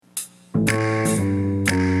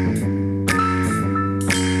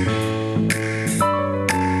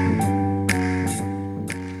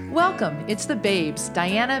Welcome. It's the babes,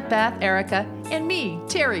 Diana, Beth, Erica, and me,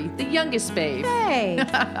 Terry, the youngest babe. Hey.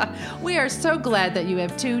 We are so glad that you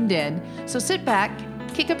have tuned in. So sit back,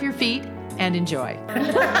 kick up your feet, and enjoy.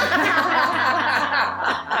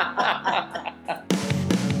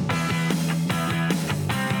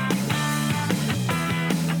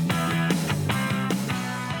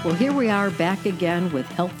 Well, here we are back again with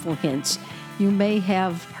helpful hints. You may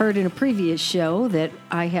have heard in a previous show that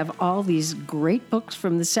I have all these great books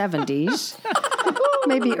from the 70s,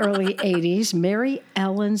 maybe early 80s. Mary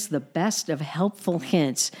Ellen's The Best of Helpful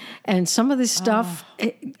Hints. And some of this stuff,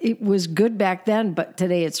 it was good back then, but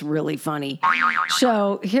today it's really funny.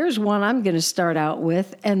 So here's one I'm going to start out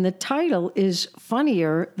with, and the title is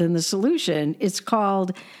funnier than the solution. It's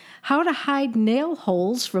called How to Hide Nail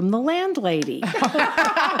Holes from the Landlady.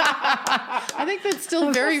 I think that's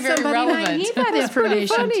still very, very relevant. Might need that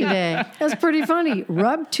information today. That's pretty funny.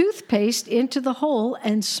 Rub toothpaste into the hole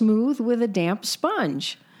and smooth with a damp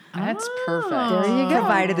sponge. That's perfect. There you go.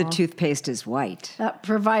 Provided the toothpaste is white.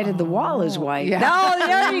 Provided the wall is white. Yeah. Oh,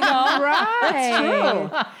 there you go. Right.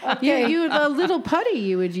 That's true. You a little putty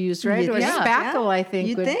you would use, right? Or Yeah. spackle, I think.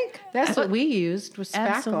 You'd think. That's what we used, was spackle.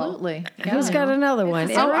 Absolutely. Who's got another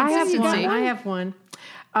one? Oh, I have Consistency. one. I have one.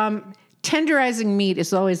 Tenderizing meat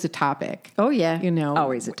is always a topic. Oh, yeah. You know,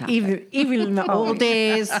 Always a topic. Even in the old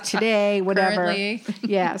days, today, whatever. Currently.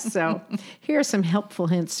 Yeah. So here are some helpful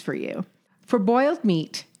hints for you. For boiled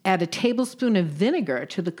meat, add a tablespoon of vinegar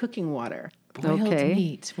to the cooking water. Boiled Okay.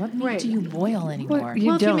 meat. What meat do you boil anymore? You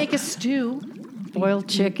Well, if you don't. make a stew, Boiled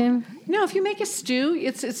chicken? no, if you make a stew,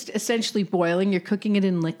 it's essentially boiling. You're cooking it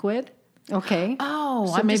in liquid. Okay. Oh,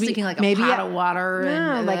 So I'm just maybe- thinking like a maybe pot a- of water. No,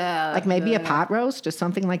 and, like maybe a pot roast or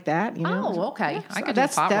something like that. You know? Oh, okay. I could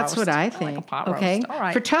that's do a pot that's roast. what I like think. a pot Okay. roast. All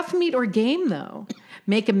right. For tough meat or game, though,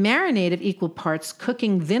 make a marinade of equal parts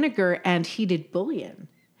cooking vinegar and heated bouillon.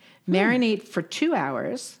 Marinate for 2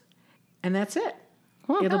 hours, and that's it.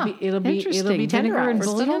 It'll be Interesting. Vinegar and tenderized.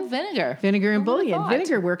 bouillon? Vinegar. Vinegar and Who would've bouillon. thought?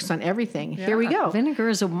 Vinegar works on everything. Here we go. Vinegar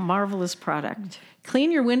is a marvelous product.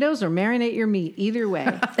 Clean your windows or marinate your meat. Either way.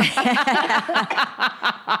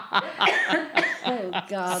 Oh,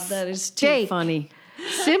 God, that is too Jake. funny.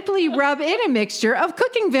 Simply rub in a mixture of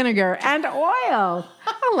cooking vinegar and oil.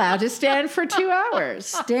 Allowed to stand for 2 hours.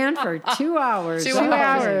 Stand for 2 hours. 2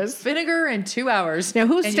 hours. Vinegar in 2 hours. Now,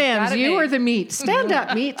 who And you've stands, got it you or made. the meat? Stand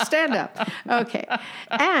up, meat, stand up. Okay.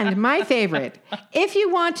 And my favorite, if you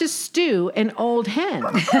want to stew an old hen,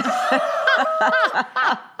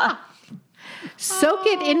 soak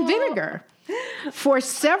it in vinegar for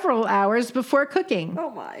several hours before cooking. Oh,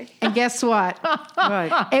 my. And guess what?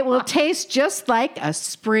 Right. It will taste just like a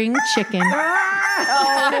spring chicken.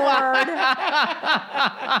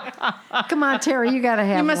 Come on, Terry, you got to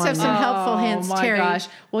have You must one. have some helpful hints, Oh my Terry. gosh.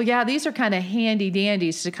 Well, yeah, these are kind of handy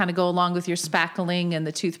dandies to kind of go along with your spackling and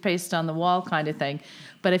the toothpaste on the wall kind of thing.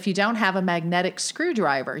 But if you don't have a magnetic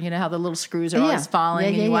screwdriver, you know how the little screws are Yeah. always falling Yeah,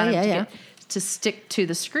 and you yeah, want yeah, them yeah. to stick to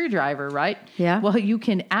the screwdriver, right? Yeah. Well, you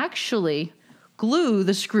can actually glue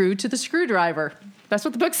the screw to the screwdriver. That's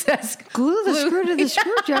what the book says. Glue the screw to the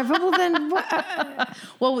screwdriver. Well, then,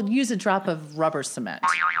 Well, we'll use a drop of rubber cement.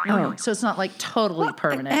 Oh. So it's not like totally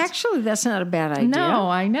permanent. actually, that's not a bad idea. No,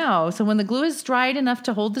 I know. So when the glue is dried enough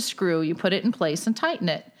to hold the screw, you put it in place and tighten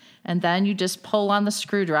it. And then you just pull on the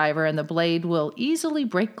screwdriver and the blade will easily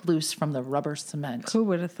break loose from the rubber cement. Who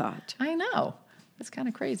would have thought? I know. It's kind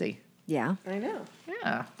of crazy. Yeah. I know.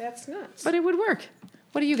 Yeah. That's nuts. But it would work.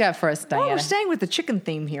 What do you got for us, Well, Diana? we're staying with the chicken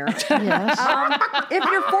theme here. Yes. If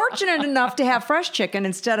you're fortunate enough to have fresh chicken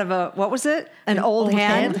instead of what was it? An old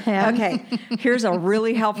hen? hen. Okay, here's a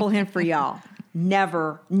really helpful hint for y'all.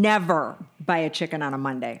 Never, never buy a chicken on a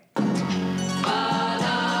Monday.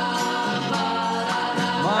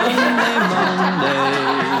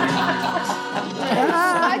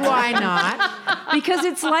 Why not? Because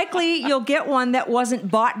it's likely you'll get one that wasn't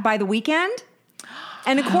bought by the weekend.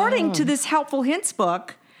 And according to this Helpful Hints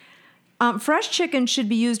book, fresh chicken should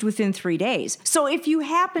be used within 3 days. So if you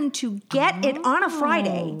happen to get it on a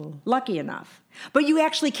Friday, lucky enough, but you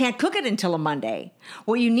actually can't cook it until a Monday,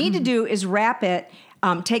 what you need to do is wrap it,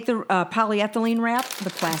 take the polyethylene wrap, the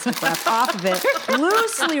plastic wrap off of it,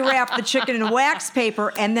 loosely wrap the chicken in wax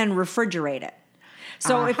paper, and then refrigerate it.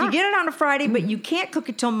 So if you get it on a Friday, but you can't cook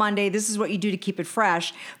it till Monday, this is what you do to keep it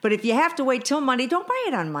fresh. But if you have to wait till Monday, don't buy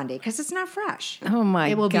it on Monday because it's not fresh. Oh, my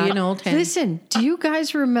God. It will be an old hen. Listen, do you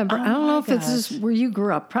guys remember? I don't know if this gosh. is where you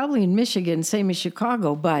grew up, probably in Michigan, same as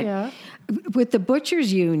Chicago, but Yeah. with the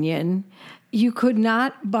Butchers Union, you could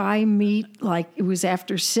not buy meat like it was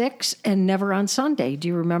after 6 and never on Sunday. Do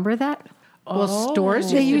you remember that? Well,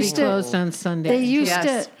 stores They used used to to- be closed on Sundays. They used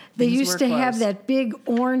Yes. to. They Things used were to have closed. that big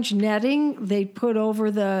orange netting they put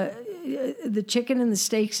over the chicken and the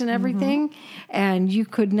steaks and everything, and you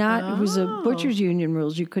could not. It was a butcher's union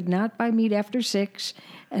rules. You could not buy meat after 6,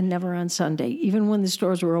 and never on Sunday, even when the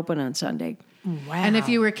stores were open on Sunday. Wow. And if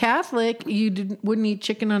you were Catholic, you wouldn't eat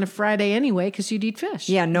chicken on a Friday anyway because you'd eat fish.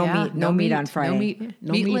 Yeah, no Yeah, meat. No meat on Friday. No meat.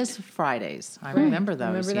 No Meatless meat. Fridays. I remember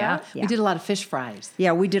those. Remember yeah. that? We did a lot of fish fries.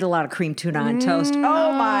 Yeah, we did a lot of cream tuna on toast. Oh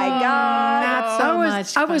my God. Not so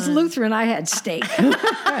much I was fun. Lutheran. I had steak.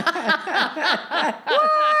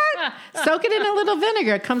 Soak it in a little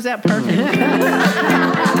vinegar. It comes out perfect.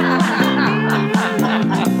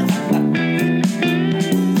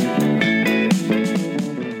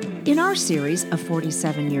 In our series of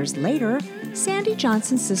 47 years later, Sandy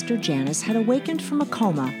Johnson's sister Janice had awakened from a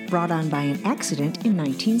coma brought on by an accident in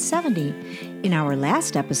 1970. In our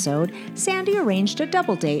last episode, Sandy arranged a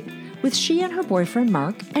double date with she and her boyfriend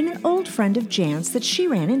Mark and an old friend of Jan's that she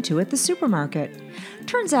ran into at the supermarket.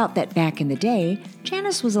 Turns out that back in the day,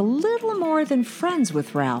 Janice was a little more than friends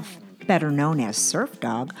with Ralph, better known as Surf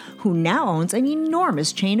Dog, who now owns an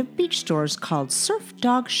enormous chain of beach stores called Surf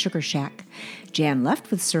Dog Sugar Shack. Jan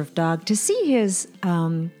left with Surf Dog to see his,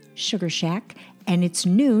 Sugar Shack, and it's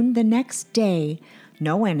noon the next day.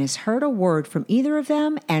 No one has heard a word from either of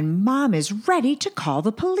them, and Mom is ready to call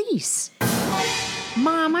the police.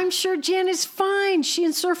 Mom, I'm sure Jan is fine. She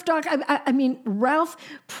and Surf Dog, I mean, Ralph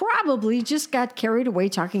probably just got carried away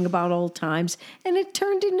talking about old times, and it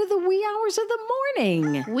turned into the wee hours of the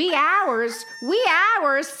morning. Wee hours?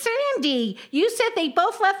 Sandy, you said they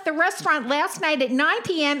both left the restaurant last night at 9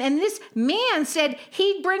 p.m. and this man said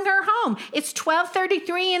he'd bring her home. It's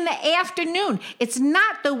 12:33 in the afternoon. It's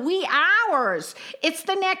not the wee hours. It's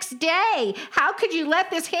the next day. How could you let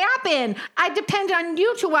this happen? I depend on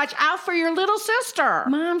you to watch out for your little sister.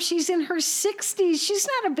 Mom, she's in her 60s. She's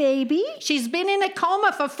not a baby. She's been in a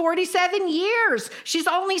coma for 47 years. She's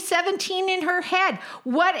only 17 in her head.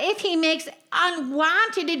 What if he makes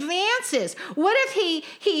unwanted advances? What if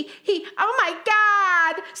he, oh my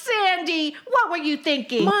God, Sandy, what were you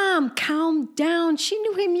thinking? Mom, calm down. She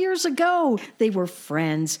knew him years ago. They were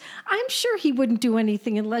friends. I'm sure he wouldn't do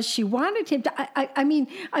anything unless she wanted him to. I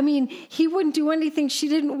mean, he wouldn't do anything she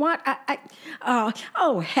didn't want.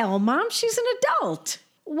 Oh, hell, Mom, she's an adult.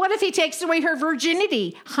 What if he takes away her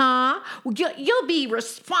virginity, huh? You'll be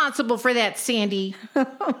responsible for that, Sandy.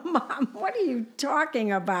 Mom, what are you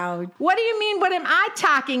talking about? What do you mean, what am I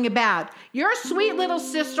talking about? Your sweet little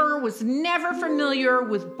sister was never familiar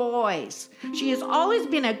with boys. She has always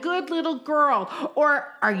been a good little girl.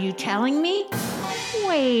 Or are you telling me?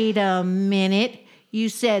 Wait a minute. You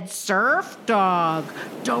said Surf Dog.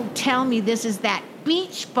 Don't tell me this is that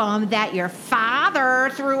beach bum that your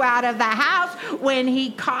father threw out of the house when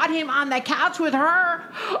he caught him on the couch with her.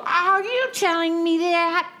 Are you telling me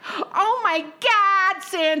that? Oh my God,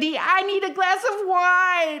 Sandy, I need a glass of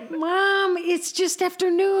wine. Mom, it's just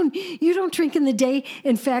afternoon. You don't drink in the day.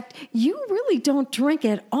 In fact, you really don't drink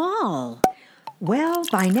at all. Well,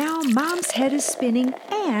 by now, Mom's head is spinning,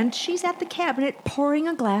 and she's at the cabinet pouring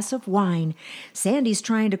a glass of wine. Sandy's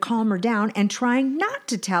trying to calm her down and trying not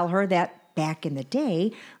to tell her that back in the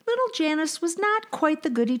day, little Janice was not quite the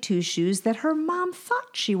goody two-shoes that her mom thought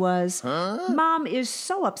she was. Mom is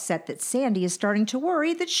so upset that Sandy is starting to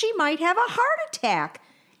worry that she might have a heart attack.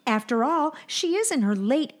 After all, she is in her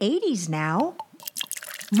late 80s now.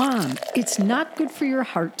 Mom, it's not good for your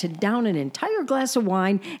heart to down an entire glass of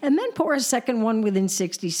wine and then pour a second one within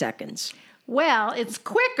 60 seconds. Well, it's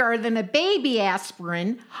quicker than a baby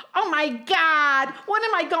aspirin. Oh my God, what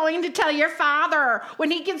am I going to tell your father when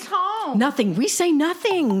he gets home? Nothing. We say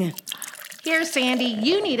nothing. Here, Sandy,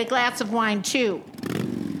 you need a glass of wine too.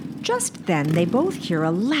 Just then, they both hear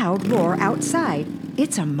a loud roar outside.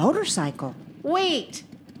 It's a motorcycle. Wait,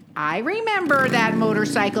 I remember that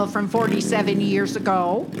motorcycle from 47 years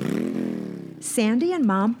ago. Sandy and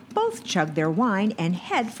Mom both chug their wine and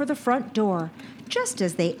head for the front door. Just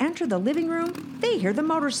as they enter the living room, they hear the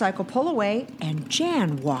motorcycle pull away, and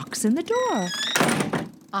Jan walks in the door.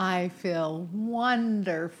 I feel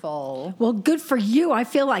wonderful. Well, good for you. I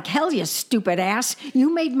feel like hell, you stupid ass.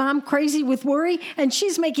 You made Mom crazy with worry, and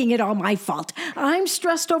she's making it all my fault. I'm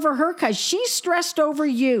stressed over her because she's stressed over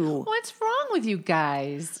you. What's wrong with you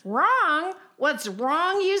guys? Wrong? What's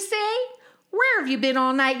wrong, you say? Where have you been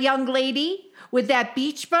all night, young lady? With that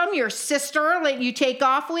beach bum your sister let you take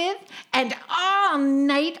off with? And all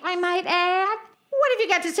night, I might add? What have you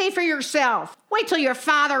got to say for yourself? Wait till your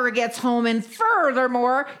father gets home, and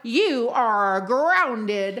furthermore, you are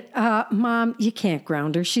grounded. Mom, you can't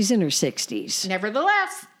ground her. She's in her 60s.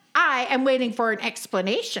 Nevertheless, I am waiting for an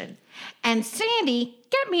explanation. And Sandy,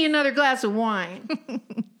 get me another glass of wine.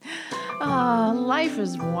 Oh, life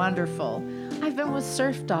is wonderful. I've been with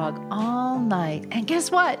Surf Dog all night. And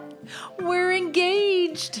guess what? We're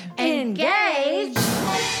engaged. Engaged?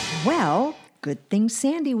 Well, good thing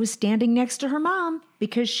Sandy was standing next to her mom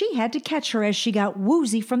because she had to catch her as she got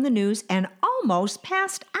woozy from the news and almost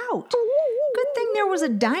passed out. Good thing there was a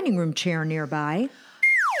dining room chair nearby.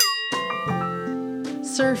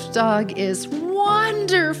 Surf Dog is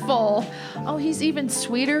wonderful. Oh, he's even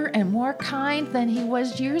sweeter and more kind than he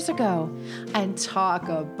was years ago. And talk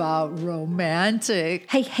about romantic.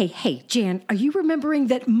 Hey, Jan, are you remembering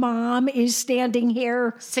that Mom is standing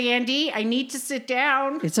here? Sandy, I need to sit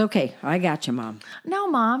down. It's okay. I got you, Mom. No,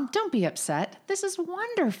 Mom, don't be upset. This is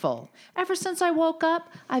wonderful. Ever since I woke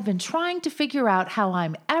up, I've been trying to figure out how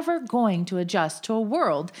I'm ever going to adjust to a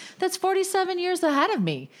world that's 47 years ahead of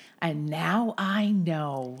me. And now I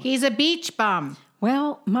know. He's a beach bum.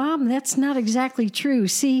 Well, Mom, that's not exactly true.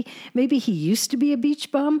 See, maybe he used to be a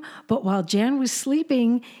beach bum, but while Jan was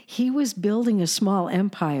sleeping, he was building a small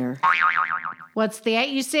empire. What's that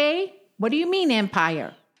you say? What do you mean,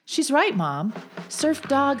 empire? She's right, Mom. Surf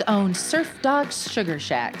Dog owns Surf Dog Sugar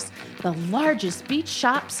Shacks, the largest beach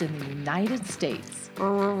shops in the United States.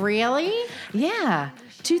 Really? Yeah,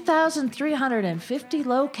 2,350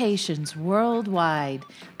 locations worldwide.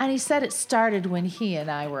 And he said it started when he and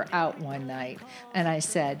I were out one night. And I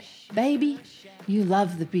said, baby, you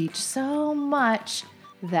love the beach so much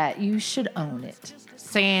that you should own it.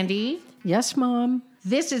 Sandy, Yes, Mom?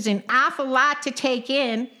 this is an awful lot to take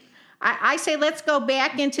in. I say let's go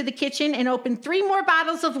back into the kitchen and open 3 more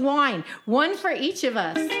bottles of wine, one for each of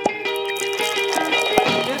us.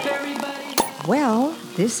 Well,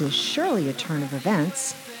 this is surely a turn of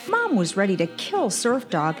events. Mom was ready to kill Surf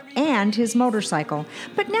Dog and his motorcycle,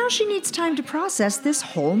 but now she needs time to process this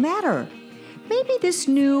whole matter. Maybe this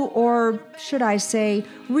new, or should I say,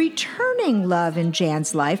 returning love in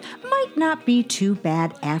Jan's life might not be too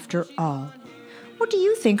bad after all. What do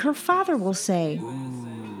you think her father will say?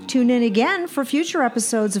 Tune in again for future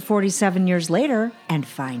episodes of 47 Years Later and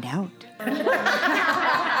find out.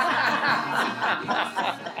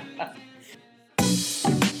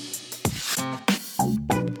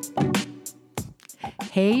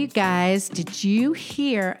 Hey, you guys, did you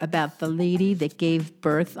hear about the lady that gave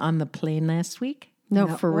birth on the plane last week?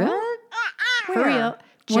 No, for real? For real.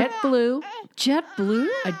 JetBlue. JetBlue?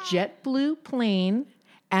 A JetBlue plane.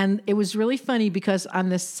 And it was really funny because on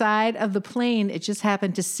the side of the plane, it just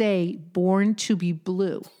happened to say, born to be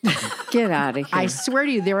blue. Get out of here. I swear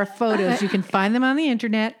to you, there are photos. You can find them on the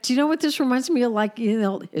internet. Do you know what this reminds me of? Like,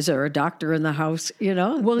 is there a doctor in the house?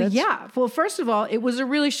 Well, yeah. Well, first of all, it was a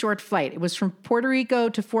really short flight. It was from Puerto Rico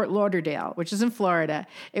to Fort Lauderdale, which is in Florida.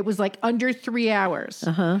 It was like under 3 hours.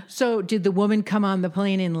 So did the woman come on the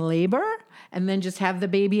plane in labor and then just have the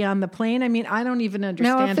baby on the plane? I mean, I don't even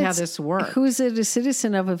understand how this works. Who's it a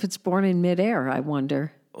citizen of if it's born in midair, I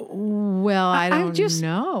wonder? Well, I don't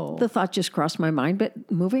know. The thought just crossed my mind, but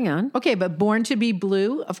moving on. Okay, but born to be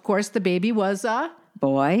blue, of course, the baby was a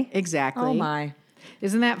Boy. exactly. Oh, my.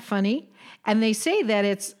 Isn't that funny? And they say that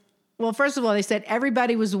it's, well, first of all, they said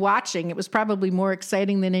everybody was watching. It was probably more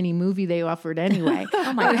exciting than any movie they offered anyway.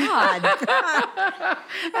 Oh, my God.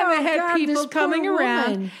 And they had God, people this poor coming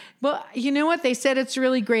around. woman. Well, you know what? They said it's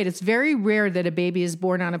really great. It's very rare that a baby is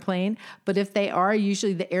born on a plane, but if they are,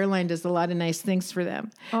 usually the airline does a lot of nice things for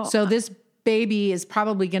them. So this baby is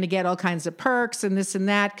probably going to get all kinds of perks and this and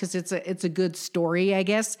that because it's a good story, I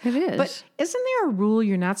guess. It is. But isn't there a rule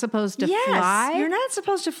you're not supposed to Yes, fly? you're not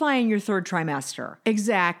supposed to fly in your 3rd trimester.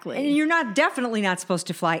 Exactly. And you're definitely not supposed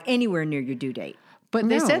to fly anywhere near your due date. But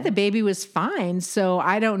they said the baby was fine, so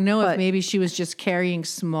I don't know if maybe she was just carrying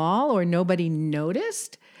small or nobody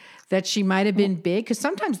noticed that she might have been big, because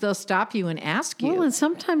sometimes they'll stop you and ask you. Well, and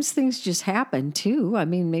sometimes things just happen too. I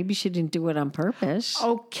mean, maybe she didn't do it on purpose.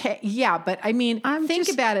 Okay, yeah, but I mean, think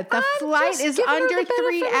about it. The I'm flight just is giving her under the benefit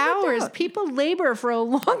 3 of the hours. doubt. People labor for a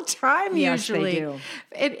long time Yes, they usually. do.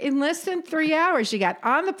 In less than 3 hours, she got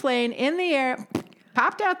on the plane, in the air,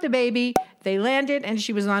 popped out the baby, they landed, and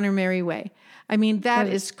she was on her merry way. I mean, that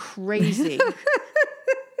is crazy.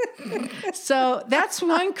 So that's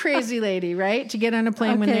one crazy lady, right? To get on a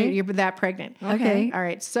plane when you're that pregnant. Okay. All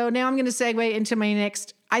right. So now I'm going to segue into my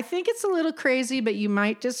next. I think it's a little crazy, but you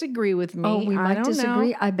might disagree with me. Oh, we I might don't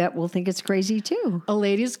disagree. know. I bet we'll think it's crazy too. A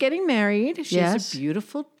lady's getting married. She has Yes. a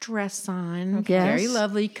beautiful dress on. Yes. Very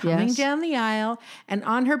lovely. Coming Yes. down the aisle. And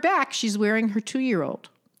on her back, she's wearing her 2-year-old.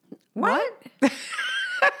 What?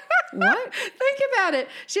 What? Think about it.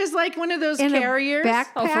 She has like one of those In a carriers. backpack?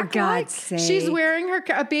 Oh, for like? God's sake. She's wearing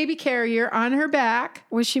a baby carrier on her back.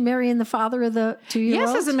 Was she marrying the father of the 2-year-old?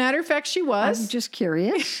 Yes, as a matter of fact, she was. I'm just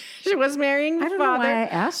curious. She was marrying the I don't know father. why I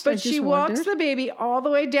asked. I But she just walks wondered. the baby all the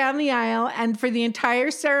way down the aisle, and for the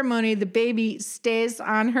entire ceremony, the baby stays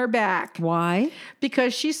on her back Why?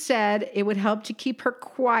 because she said it would help to keep her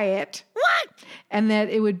quiet. What? And that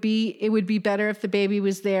it would be better if the baby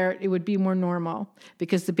was there. It would be more normal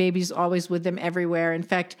because the baby's always with them everywhere. In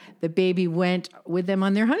fact, the baby went with them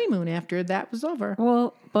on their honeymoon after that was over.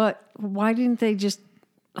 Well, but why didn't they just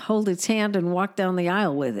hold its hand and walk down the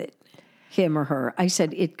aisle with it? Him or her. I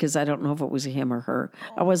said it because I don't know if it was a him or her.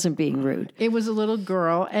 I wasn't being rude. It was a little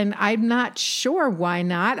girl, and I'm not sure why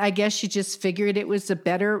not. I guess she just figured it was a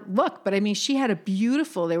better look. But I mean, she had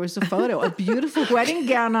there was a photo, a beautiful wedding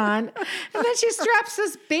gown on, and then she straps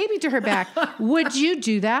this baby to her back. Would you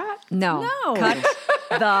do that? No. No. Cut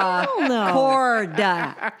the no. cord.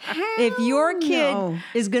 If your kid no.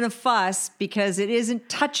 is going to fuss because it isn't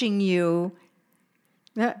touching you,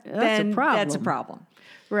 That's then a problem. that's a problem.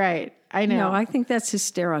 Right. I know. No, I think that's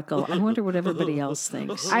hysterical. I wonder what everybody else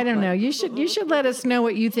thinks. I don't know. You should let us know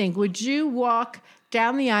what you think. Would you walk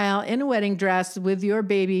down the aisle in a wedding dress with your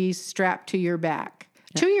baby strapped to your back?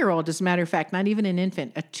 2-year-old, as a matter of fact, not even an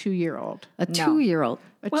infant, a 2-year-old. A 2-year-old.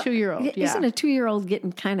 A 2-year-old, yeah. Isn't a 2-year-old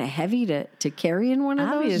getting kind of heavy to carry in one of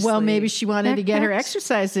those? Obviously. Well, maybe she wanted to get her Backpacks?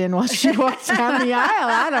 exercise in while she walked down the aisle.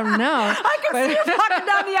 I don't know. I can see her walking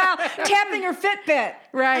down the aisle, tapping her Fitbit.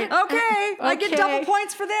 Right. Okay, I get Okay. double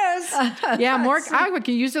points for this. Yeah, I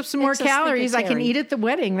can use up some more Makes us think calories. it's I can Harry. eat at the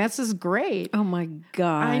wedding. This is great. Oh, my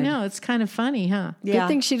God. I know. It's kind of funny, huh? Good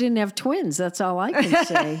thing she didn't have twins. That's all I can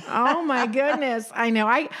say. Oh my goodness. I know.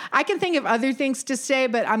 I can think of other things to say,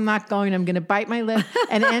 but I'm not going. I'm going to bite my lip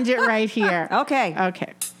and end it right here. Okay.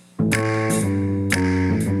 Okay.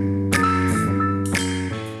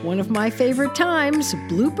 One of my favorite times,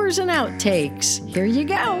 bloopers and outtakes. Here you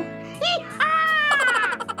go.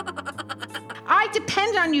 I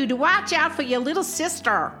depend on you to watch out for your little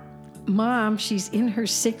sister. Mom, she's in her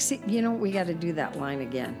 60s. You know, we got to do that line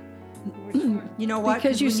again. You know what?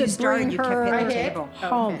 Because you when said started, bring you kept her hitting the hit? table.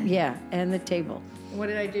 home. Yeah, and the table. What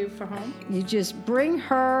did I do for home? You just bring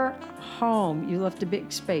her home. You left a big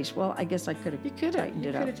space. Well, I guess I could have tightened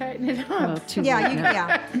it up. tightened it Well, up. too Yeah, late you, now.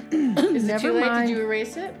 yeah. Is it Never too late? mind. Did you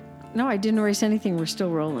erase it? No, I didn't erase anything. We're still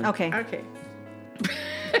rolling. Okay. Okay. Do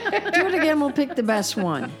it again. We'll pick the best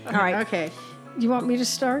one. All right. Okay. You want me to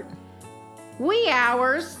start? Wee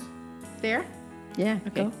hours. There. Yeah,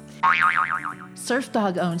 go. Surf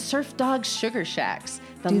Dog owns Surf Dog Sugar Shacks.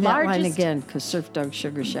 The Do that largest line again, because Surf Dog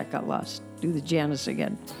Sugar Shack got lost. Do the Janice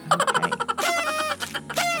again.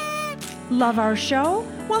 Love our show?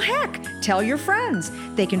 Well, heck, tell your friends.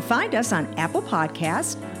 They can find us on Apple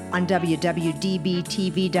Podcasts, on www.dbtv.com,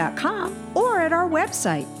 or at our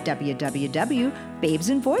website,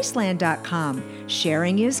 www.babesandvoiceland.com.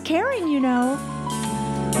 Sharing is caring, you know.